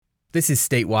This is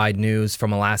statewide news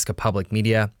from Alaska Public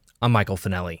Media. I'm Michael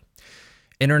Finelli.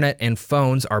 Internet and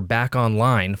phones are back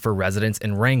online for residents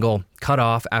in Wrangell, cut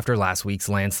off after last week's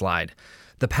landslide.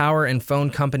 The power and phone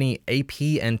company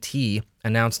AT&T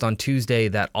announced on Tuesday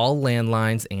that all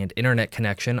landlines and internet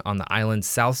connection on the island's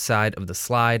south side of the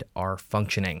slide are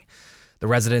functioning. The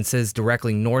residences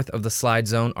directly north of the slide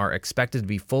zone are expected to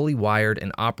be fully wired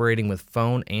and operating with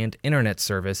phone and internet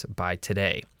service by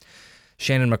today.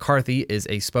 Shannon McCarthy is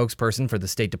a spokesperson for the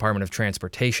State Department of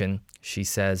Transportation. She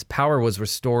says power was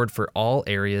restored for all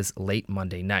areas late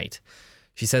Monday night.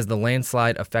 She says the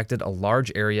landslide affected a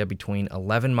large area between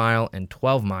 11 Mile and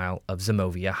 12 Mile of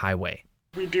Zimovia Highway.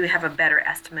 We do have a better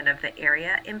estimate of the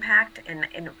area impact, and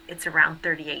it's around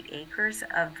 38 acres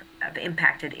of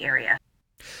impacted area.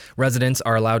 Residents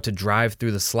are allowed to drive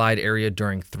through the slide area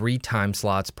during 3 time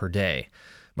slots per day.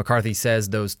 McCarthy says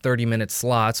those 30-minute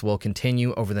slots will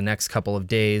continue over the next couple of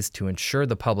days to ensure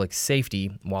the public's safety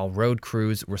while road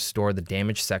crews restore the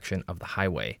damaged section of the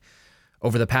highway.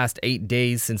 Over the past 8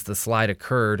 days since the slide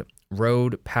occurred,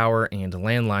 road, power, and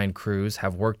landline crews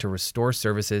have worked to restore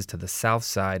services to the south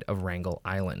side of Wrangell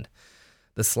Island.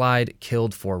 The slide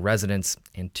killed 4 residents,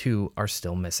 and 2 are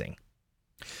still missing.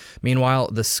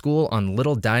 Meanwhile, the school on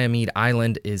Little Diomede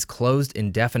Island is closed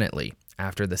indefinitely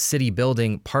after the city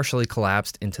building partially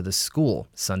collapsed into the school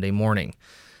Sunday morning.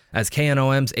 As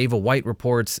KNOM's Ava White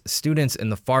reports, students in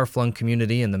the far-flung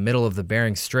community in the middle of the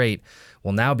Bering Strait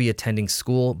will now be attending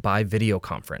school by video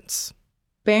conference.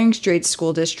 Bering Strait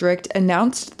School District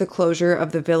announced the closure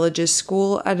of the village's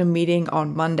school at a meeting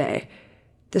on Monday.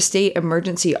 The State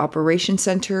Emergency Operations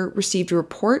Center received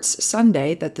reports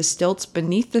Sunday that the stilts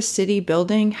beneath the city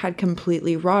building had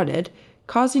completely rotted,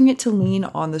 causing it to lean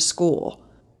on the school.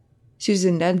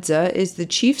 Susan Nedza is the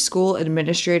chief school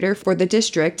administrator for the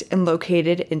district and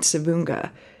located in Savunga.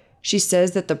 She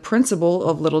says that the principal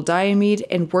of Little Diomede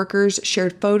and workers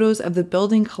shared photos of the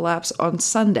building collapse on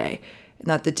Sunday, and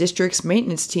that the district's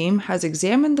maintenance team has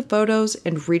examined the photos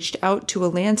and reached out to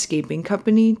a landscaping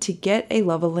company to get a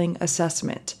leveling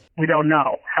assessment. We don't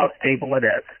know how stable it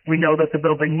is. We know that the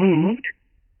building moved.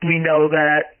 We know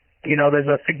that, there's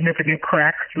a significant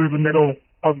crack through the middle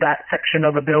of that section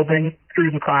of the building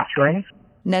through the classrooms.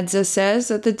 Nedza says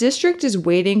that the district is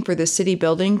waiting for the city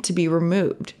building to be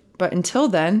removed, but until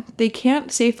then, they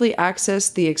can't safely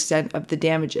access the extent of the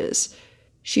damages.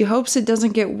 She hopes it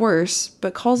doesn't get worse,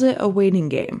 but calls it a waiting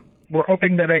game. We're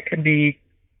hoping that it can be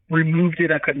removed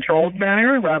in a controlled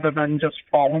manner rather than just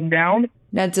falling down.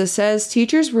 Nedza says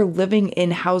teachers were living in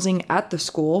housing at the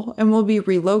school and will be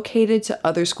relocated to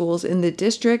other schools in the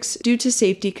districts due to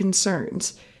safety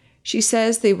concerns. She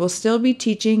says they will still be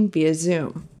teaching via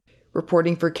Zoom.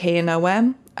 Reporting for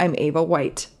KNOM, I'm Ava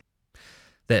White.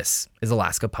 This is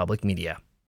Alaska Public Media.